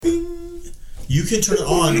You can turn it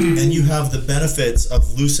on, and you have the benefits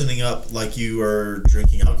of loosening up, like you are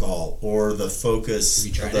drinking alcohol, or the focus,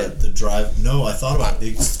 the drive. No, I thought about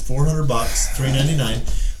it. It's $400,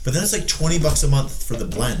 $399, but then it's like $20 a month for the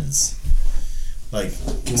blends. Like,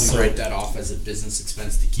 can we write that off as a business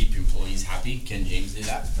expense to keep employees happy? Can James do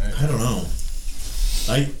that? I don't know.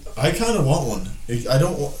 I kind of want one. I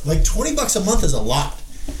don't like $20 a month is a lot.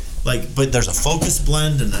 Like, but there's a focus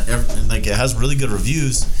blend and like it has really good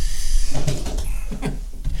reviews. I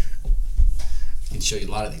can show you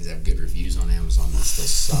a lot of things that have good reviews on Amazon that still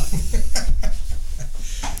suck.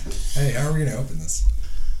 Hey, how are we gonna open this?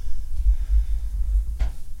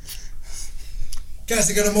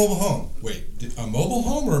 Guys, I got a mobile home. Wait, a mobile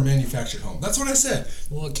home or a manufactured home? That's what I said.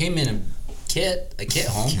 Well, it came in a kit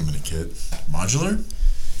home. Came in a kit. Modular?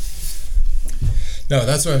 No,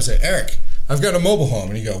 that's what I'm saying. Eric, I've got a mobile home.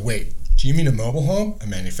 And you go, wait, do you mean a mobile home, a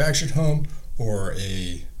manufactured home, or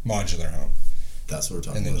a modular home? That's what we're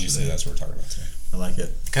talking about. And then you say that's what we're talking about today. I like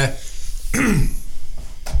it. Okay.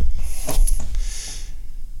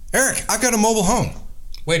 Eric, I've got a mobile home.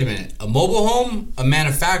 Wait a minute. A mobile home, a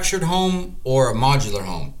manufactured home, or a modular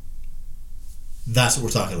home? That's what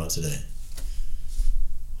we're talking about today.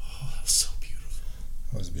 Oh, that was so beautiful.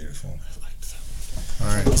 That was beautiful. I liked that.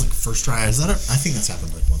 All right. It was like first try. Is that I think that's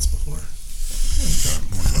happened like once before.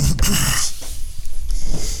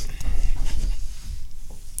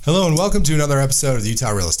 Hello and welcome to another episode of the Utah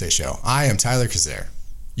Real Estate Show. I am Tyler Kazare,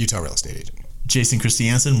 Utah Real Estate Agent. Jason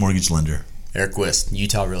Christiansen, mortgage lender. Eric Wist,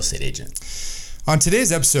 Utah Real Estate Agent. On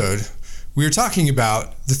today's episode, we are talking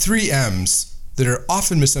about the 3 M's that are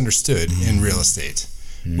often misunderstood in real estate.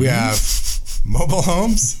 We have mobile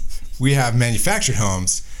homes, we have manufactured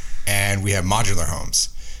homes, and we have modular homes.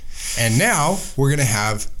 And now we're going to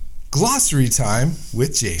have glossary time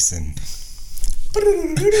with Jason.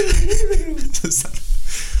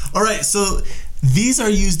 All right, so these are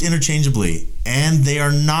used interchangeably, and they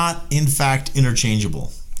are not, in fact,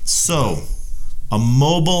 interchangeable. So, a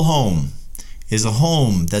mobile home is a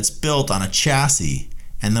home that's built on a chassis,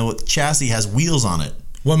 and the chassis has wheels on it.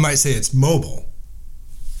 One might say it's mobile.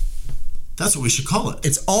 That's what we should call it.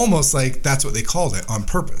 It's almost like that's what they called it on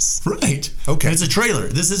purpose. Right. Okay. And it's a trailer.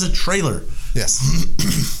 This is a trailer.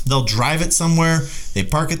 Yes. They'll drive it somewhere. They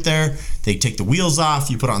park it there. They take the wheels off.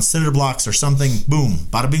 You put on cinder blocks or something. Boom.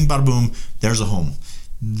 Bada bing, bada boom. There's a home.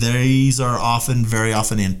 These are very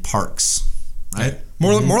often in parks. Right?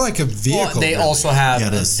 More like a vehicle. Well, they really. also have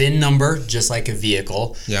a is. VIN number, just like a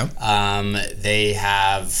vehicle. Yeah. They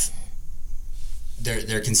have.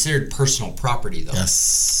 They're considered personal property, though.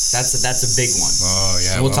 Yes. That's a big one. Oh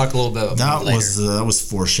yeah. And we'll talk a little bit about that later. That was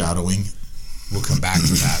foreshadowing. We'll come back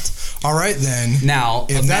to that. All right then. Now,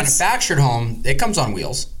 a manufactured home, it comes on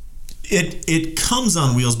wheels. It comes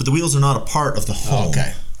on wheels, but the wheels are not a part of the home.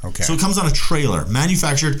 Okay. So it comes on a trailer,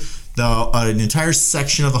 manufactured. An entire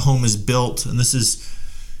section of a home is built, and this is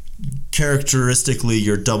characteristically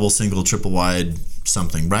your double, single, triple wide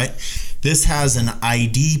something, right? This has an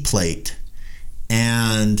ID plate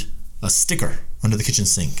and a sticker under the kitchen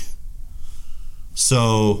sink.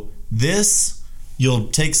 So this you'll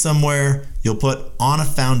take somewhere, you'll put on a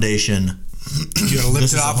foundation. You gotta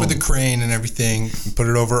lift it off with a crane and everything and put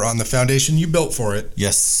it over on the foundation you built for it.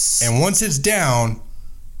 Yes. And once it's down,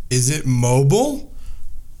 is it mobile?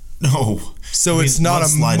 No. So it's not a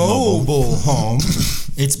mobile home.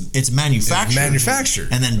 It's manufactured. It's manufactured.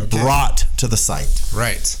 And then brought to the site.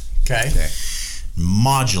 Right. Okay.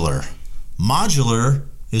 Modular. Modular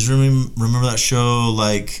is, remember that show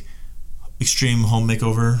like Extreme Home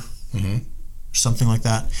Makeover? Mm-hmm. Or something like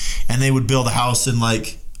that. And they would build a house in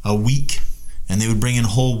like a week, and they would bring in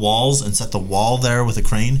whole walls and set the wall there with a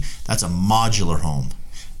crane. That's a modular home.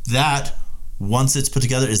 That, once it's put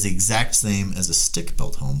together, is the exact same as a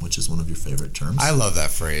stick-built home, which is one of your favorite terms. I love that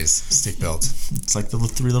phrase, stick-built. It's like the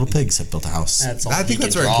 3 little pigs that built a house. That's all. I think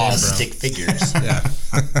that's where it came from. Stick figures. Yeah.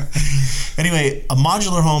 Anyway, a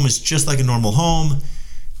modular home is just like a normal home.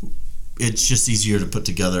 It's just easier to put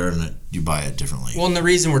together, and you buy it differently. Well, and the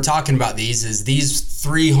reason we're talking about these is these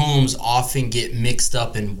 3 homes often get mixed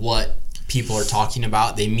up in what people are talking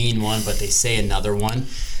about. They mean one, but they say another one.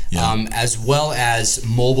 Yeah. As well as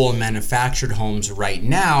mobile and manufactured homes right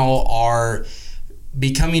now are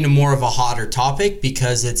becoming more of a hotter topic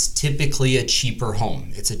because it's typically a cheaper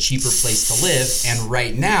home. It's a cheaper place to live. And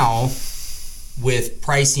right now, with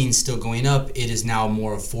pricing still going up, it is now a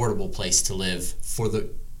more affordable place to live for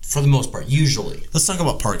the most part, usually. Let's talk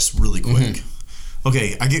about parks really quick.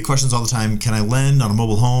 Okay, I get questions all the time. Can I lend on a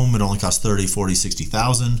mobile home? It only costs $30,000,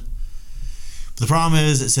 $40,000. But The problem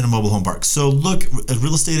is it's in a mobile home park. So look,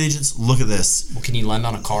 real estate agents, look at this. Well, can you lend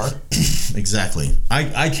on a car? Exactly.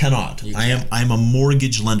 I cannot. I'm a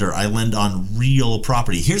mortgage lender. I lend on real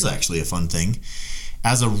property. Here's actually a fun thing.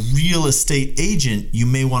 As a real estate agent, you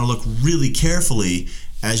may want to look really carefully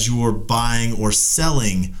as you are buying or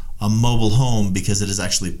selling a mobile home because it is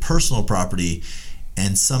actually personal property,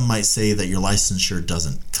 and some might say that your licensure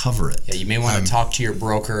doesn't cover it. Yeah, you may want to talk to your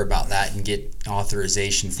broker about that and get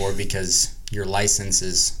authorization for it because your license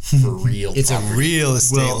is for real It's property. a real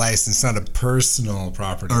estate license, not a personal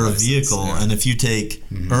property or license. a vehicle. Yeah. And if you take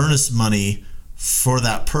earnest money for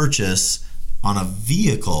that purchase on a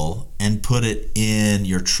vehicle and put it in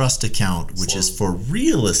your trust account, which is for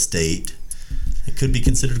real estate, it could be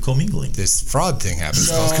considered commingling. This fraud thing happens.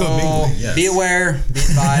 It's called commingling. Yes. Be aware, be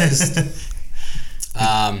advised.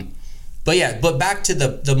 But back to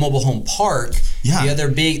the mobile home park. Yeah.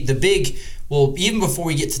 The big. Well, even before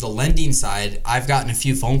we get to the lending side, I've gotten a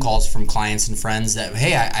few phone calls from clients and friends that,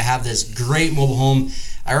 hey, I have this great mobile home.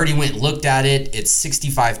 I already went and looked at it. It's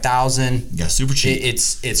 $65,000. Yeah, super cheap.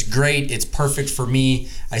 It's great. It's perfect for me.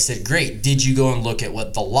 I said, great. Did you go and look at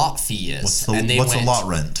what the lot fee is? What's a lot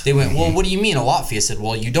rent? They went, well, what do you mean a lot fee? I said,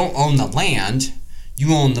 well, you don't own the land.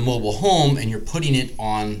 You own the mobile home, and you're putting it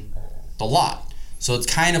on the lot. So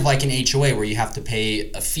it's kind of like an HOA where you have to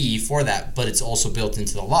pay a fee for that, but it's also built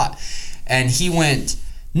into the lot. And he went,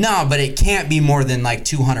 no, but it can't be more than like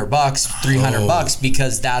 $200, $300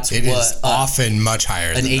 because that's It what is often much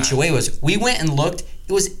higher an than HOA was. We went and looked.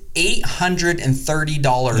 It was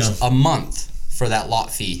 $830 a month for that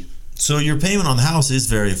lot fee. So your payment on the house is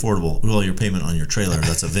very affordable. Well, your payment on your trailer,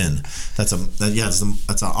 that's a VIN. That's an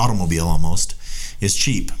automobile almost. Is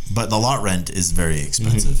cheap, but the lot rent is very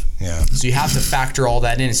expensive. Yeah. So you have to factor all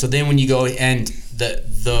that in. So then when you go and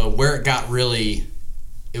the where it got really,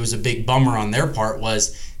 it was a big bummer on their part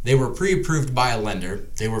was they were pre-approved by a lender.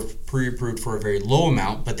 They were pre-approved for a very low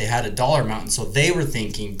amount, but they had a dollar amount, and so they were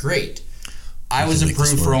thinking, great, I was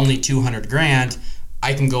approved for only $200,000.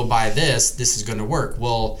 I can go buy this. This is going to work.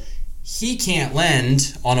 Well, he can't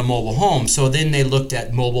lend on a mobile home, so then they looked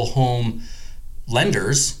at mobile home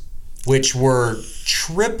lenders, which were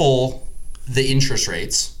triple the interest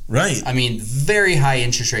rates. Right. I mean, very high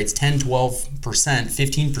interest rates, 10, 12%,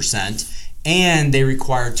 15%, and they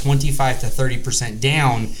required 25 to 30%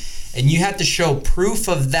 down, and you had to show proof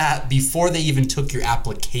of that before they even took your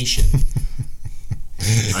application.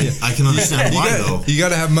 I can understand why, though. You got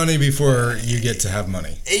to have money before you get to have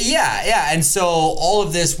money. Yeah. And so all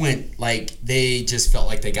of this went, like, they just felt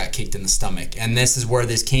like they got kicked in the stomach. And this is where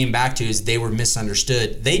this came back to, is they were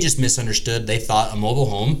misunderstood. They just misunderstood. They thought a mobile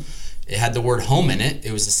home, it had the word home in it.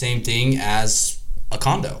 It was the same thing as a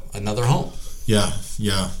condo, another home. Yeah.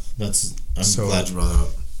 I'm glad you brought that up.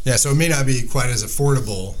 Yeah, so it may not be quite as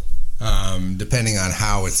affordable depending on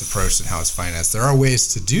how it's approached and how it's financed. There are ways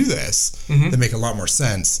to do this that make a lot more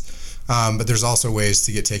sense, but there's also ways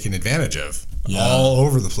to get taken advantage of all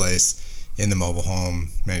over the place in the mobile home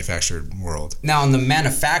manufactured world. Now, on the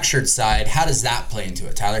manufactured side, how does that play into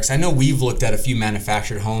it, Tyler? Because I know we've looked at a few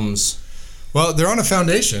manufactured homes. Well, they're on a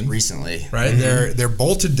foundation recently, right? They're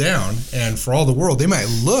bolted down, and for all the world, they might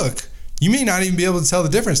look. You may not even be able to tell the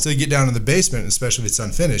difference till you get down in the basement, especially if it's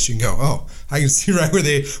unfinished. You can go, oh, I can see right where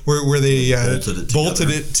they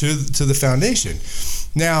bolted it to the foundation.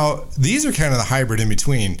 Now, these are kind of the hybrid in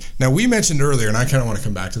between. Now, we mentioned earlier, and I kind of want to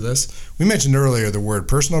come back to this. We mentioned earlier the word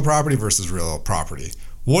personal property versus real property.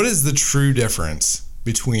 What is the true difference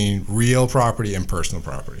between real property and personal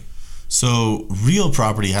property? So, real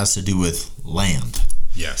property has to do with land.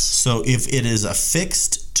 Yes. So, if it is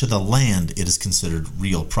affixed to the land, it is considered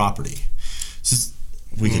real property. So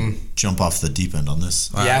we can jump off the deep end on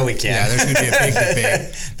this. Yeah, we can. Yeah, there's going to be a big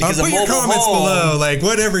debate. Because put your comments below, like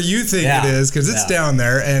whatever you think it is, because it's down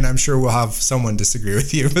there, and I'm sure we'll have someone disagree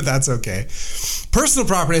with you, but that's okay. Personal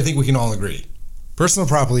property, I think we can all agree. Personal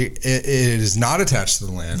property, it is not attached to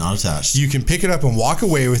the land. Not attached. You can pick it up and walk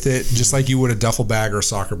away with it, just like you would a duffel bag or a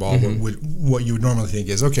soccer ball. What you would normally think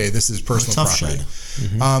is, okay, this is personal property.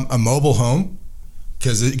 A mobile home,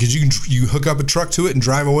 because you hook up a truck to it and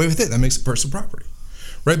drive away with it, that makes it personal property.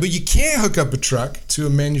 Right, but you can't hook up a truck to a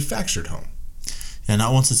manufactured home. Yeah,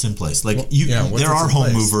 not once it's in place. Like there are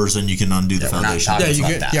home movers, and you can undo the foundation.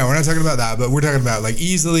 Yeah, we're not talking about that, but we're talking about like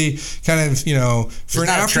easily, kind of, for an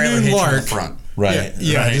afternoon lark. Right.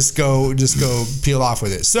 Yeah. Right. Just go peel off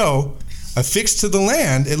with it. So, affixed to the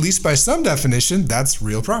land, at least by some definition, that's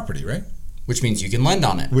real property, right? Which means you can lend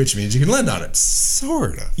on it.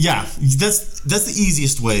 Sort of. Yeah, that's the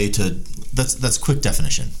easiest way to. That's quick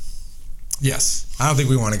definition. Yes. I don't think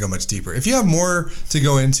we want to go much deeper. If you have more to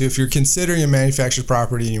go into, if you're considering a manufactured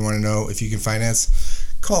property and you want to know if you can finance,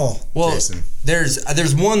 call Jason.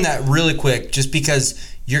 There's one that really quick, just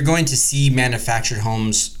because you're going to see manufactured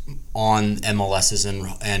homes on MLSs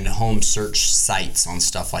and home search sites on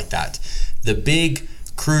stuff like that. The big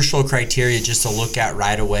crucial criteria just to look at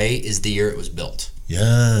right away is the year it was built.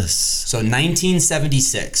 Yes. So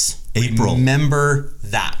 1976. April. Remember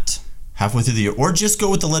that. Halfway through the year. Or just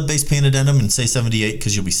go with the lead-based paint addendum and say 78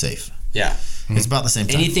 because you'll be safe. Yeah. It's about the same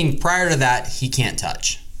time. Anything prior to that, he can't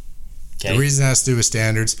touch. Okay. The reason it has to do with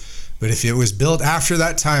standards, but if it was built after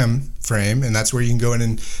that time frame, and that's where you can go in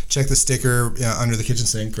and check the sticker under the kitchen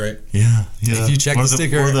sink, right? Yeah. If you check the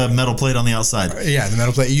sticker. Or the metal plate on the outside. Yeah, the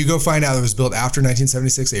metal plate. You go find out it was built after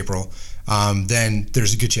 1976 April, then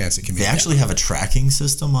there's a good chance it can be. They actually have a tracking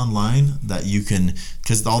system online that you can,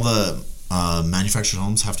 because all the manufactured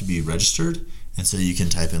homes have to be registered, and so you can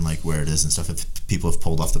type in like where it is and stuff. If people have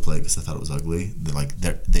pulled off the plate because they thought it was ugly,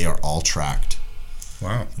 they are all tracked.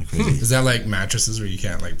 Wow. Crazy. Is that like mattresses where you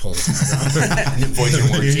can't like pull the tag off? Void your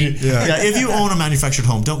warranty. Yeah. If you own a manufactured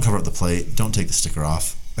home, don't cover up the plate. Don't take the sticker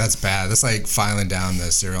off. That's bad. That's like filing down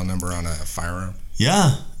the serial number on a firearm.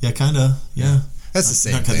 Yeah, kind of. Yeah. That's the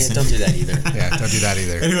same thing. Yeah, don't do that either. Yeah, don't do that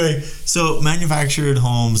either. Anyway, so manufactured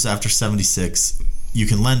homes after 76, you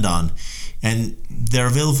can lend on. And they're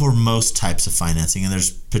available for most types of financing, and there's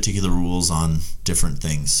particular rules on different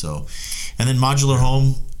things. So, and then modular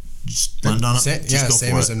home, just lend on it.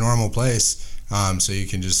 Same as a normal place. So you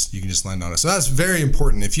can just lend on it. So that's very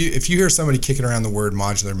important. If you hear somebody kicking around the word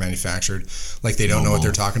modular manufactured, like they don't know what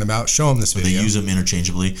they're talking about, show them this video. They use them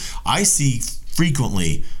interchangeably. I see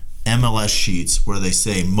frequently MLS sheets where they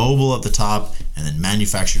say mobile at the top and then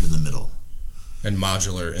manufactured in the middle. And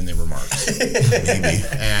modular in the remarks. Maybe.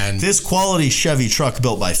 And this quality Chevy truck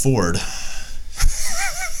built by Ford.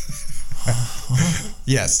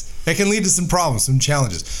 Yes, it can lead to some problems, some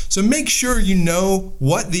challenges. So make sure you know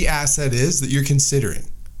what the asset is that you're considering,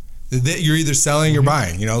 that you're either selling or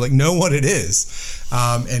buying. Know what it is,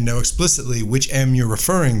 and know explicitly which M you're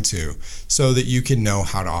referring to, so that you can know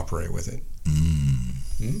how to operate with it.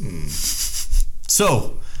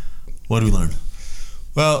 So, what do we learn?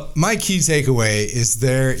 Well, my key takeaway is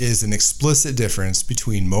there is an explicit difference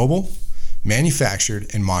between mobile,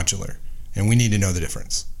 manufactured, and modular, and we need to know the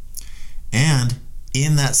difference. And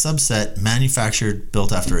in that subset, manufactured,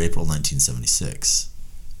 built after April 1976.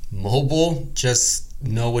 Mobile, just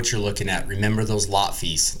know what you're looking at. Remember those lot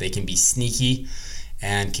fees. They can be sneaky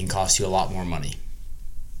and can cost you a lot more money.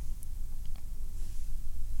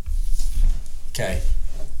 Okay.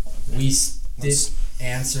 We did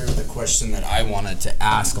answer the question that I wanted to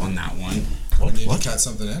ask on that one. What? Need to cut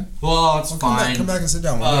something in? Well, it's fine. Come back and sit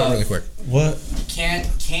down. We'll do it really quick. What? Can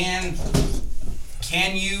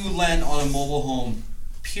you lend on a mobile home,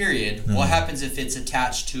 period? What happens if it's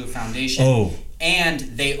attached to a foundation and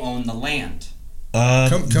they own the land?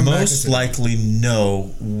 Come most likely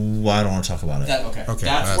no. Well, I don't want to talk about it. Okay.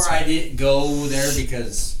 That's where I didn't go there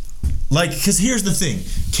because here's the thing.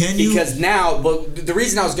 Because now, the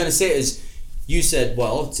reason I was going to say it is, you said,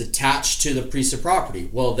 well, it's attached to the piece of property.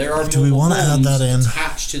 Well, there are Do we want to add that in?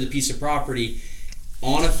 Attached to the piece of property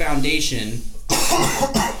on a foundation,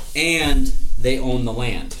 and they own the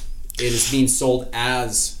land. It is being sold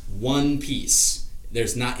as one piece.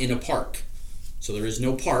 There's not in a park, so there is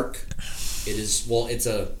no park. It is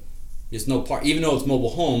there's no park. Even though it's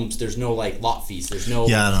mobile homes, there's no lot fees. There's no.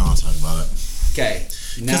 Yeah, I don't want to talk about it. Okay.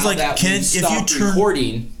 Now that we stopped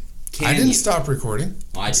recording. I didn't stop recording.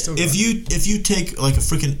 Oh, I did. If you take a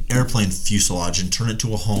freaking airplane fuselage and turn it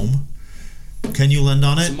to a home, can you lend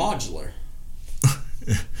on it? It's modular.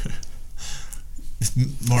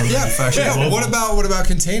 More manufactured. Yeah. What about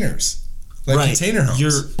containers? Container homes.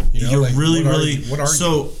 You're really. What are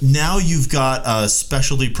so now you've got a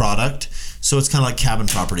specialty product. So it's kind of like cabin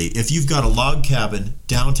property. If you've got a log cabin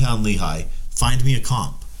downtown Lehigh, find me a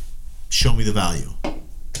comp. Show me the value.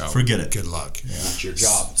 Forget it. Good luck. Yeah. That's your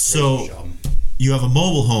job. So you have a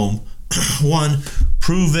mobile home. One,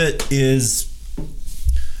 prove it is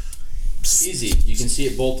easy. You can see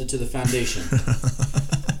it bolted to the foundation.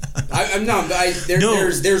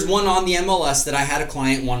 There's one on the MLS that I had a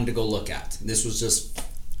client wanted to go look at. This was just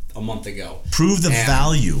a month ago. Prove the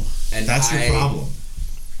value. And that's your problem.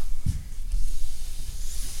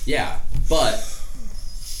 Yeah, but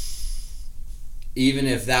even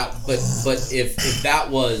if that, if that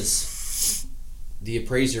was the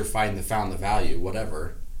appraiser found the value,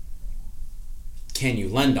 whatever, can you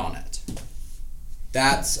lend on it?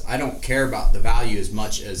 I don't care about the value as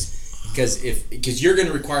much as because you're going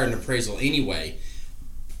to require an appraisal anyway.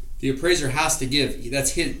 The appraiser has to give.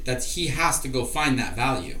 He has to go find that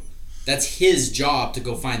value. That's his job to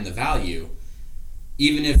go find the value.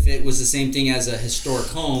 Even if it was the same thing as a historic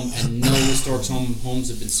home, and no historic homes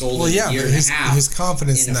have been sold in a year and a half. His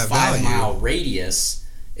confidence in that value. In a 5-mile radius,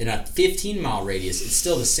 in a 15-mile radius, it's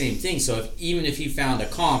still the same thing. So even if he found a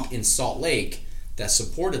comp in Salt Lake that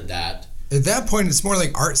supported that, at that point, it's more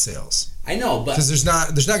like art sales. I know, but because there's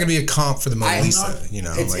not going to be a comp for the Mona Lisa.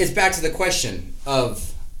 It's back to the question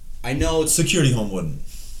of, I know security home wouldn't.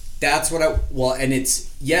 That's what and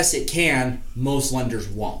it's, yes, it can. Most lenders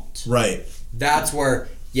won't. Right. That's where,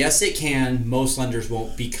 yes, it can. Most lenders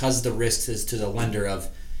won't, because the risk is to the lender of,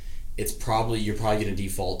 you're probably going to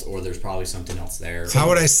default, or there's probably something else there. How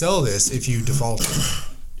would I sell this if you defaulted?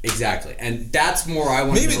 Exactly, and that's more I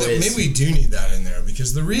want to know. Maybe we do need that in there,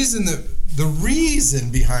 because the reason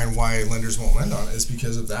behind why lenders won't lend on it is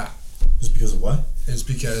because of that. Just because of what? It's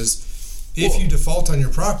because if you default on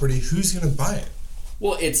your property, who's going to buy it?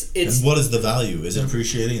 Well, it's. And what is the value? Is it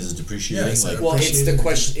appreciating? Is it depreciating? Yeah, it's the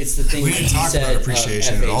question. It's the thing. We didn't talk about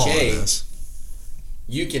appreciation FHA, at all in this.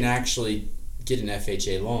 You can actually get an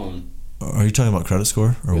FHA loan. Are you talking about credit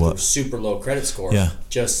score or with what? A super low credit score. Yeah.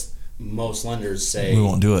 Just most lenders say we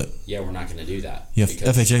won't do it. Yeah, we're not going to do that. Yeah,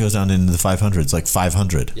 FHA goes down into the 500s, like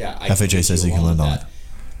 500. Yeah, FHA says you can lend on it.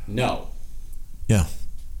 No. Yeah.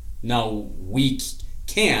 No, we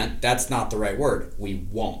can't. That's not the right word. We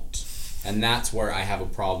won't. And that's where I have a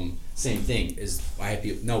problem. Same thing is I have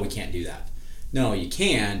people. No, we can't do that. No, you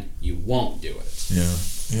can. You won't do it. Yeah.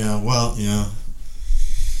 Yeah. Well, yeah.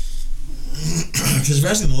 Because if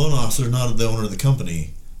you're asking the loan officer, not the owner of the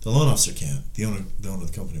company, the loan officer can't. The owner of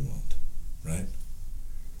the company won't. Right.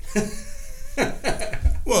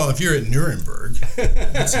 Well, if you're at Nuremberg.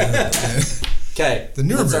 Okay. The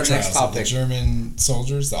Nuremberg What's our next trials, topic? the German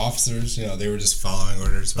soldiers, the officers, they were just following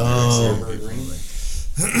orders.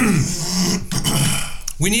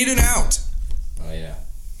 We need an out. Oh, yeah.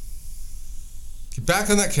 Get back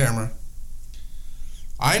on that camera.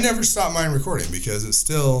 I never stopped mine recording because it's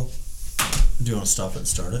still... Do you want to stop it and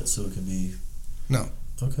start it so it can be... No.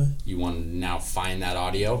 Okay. You want to now find that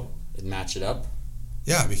audio and match it up?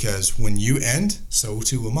 Yeah, because when you end, so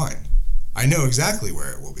too will mine. I know exactly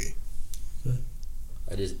where it will be. Okay.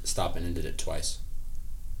 I just stopped and ended it twice.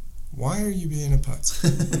 Why are you being a putz?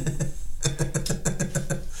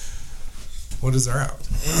 What is our out?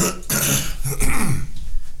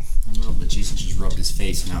 I don't know, but Jason just rubbed his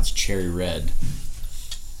face and now it's cherry red.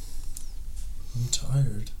 I'm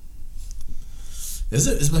tired. Is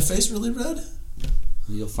it? Is my face really red?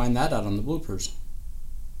 You'll find that out on the bloopers.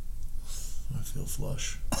 I feel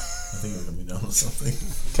flush. I think we're going to be done with something.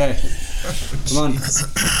 Okay. Come on.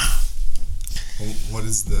 What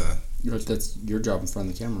is the... That's your job in front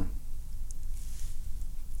of the camera.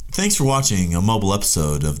 Thanks for watching a mobile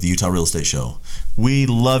episode of the Utah Real Estate Show. We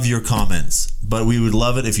love your comments, but we would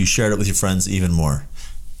love it if you shared it with your friends even more.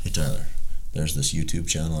 Hey, Tyler, there's this YouTube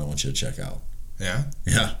channel I want you to check out. Yeah?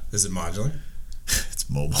 Yeah. Is it modular? It's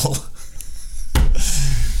mobile.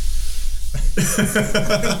 I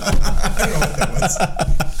don't know what that was.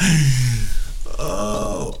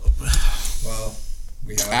 Oh. Well,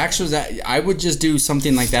 we have... Actually, I would just do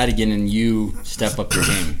something like that again and you step up your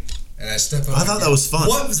game. And I step up. I thought that was fun.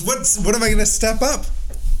 What am I going to step up?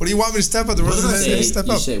 What do you want me to step up? There wasn't anything to step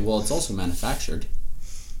you up. say, well, it's also manufactured.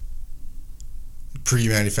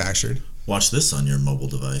 Pre-manufactured. Watch this on your mobile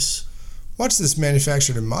device. Watch this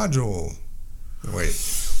manufactured in module. Wait.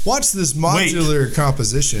 Watch this modular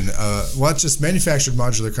composition. Watch this manufactured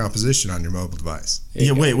modular composition on your mobile device.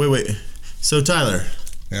 Yeah, wait. So, Tyler.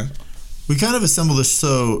 Yeah? We kind of assembled this.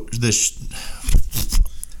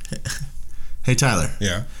 Hey, Tyler.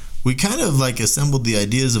 Yeah? We kind of assembled the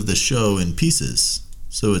ideas of the show in pieces.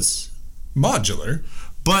 So it's modular.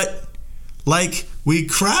 But we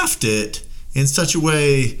craft it in such a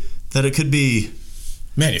way that it could be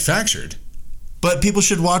manufactured. But people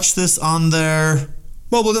should watch this on their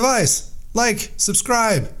mobile device. Like,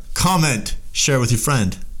 subscribe, comment, share with your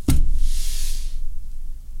friend.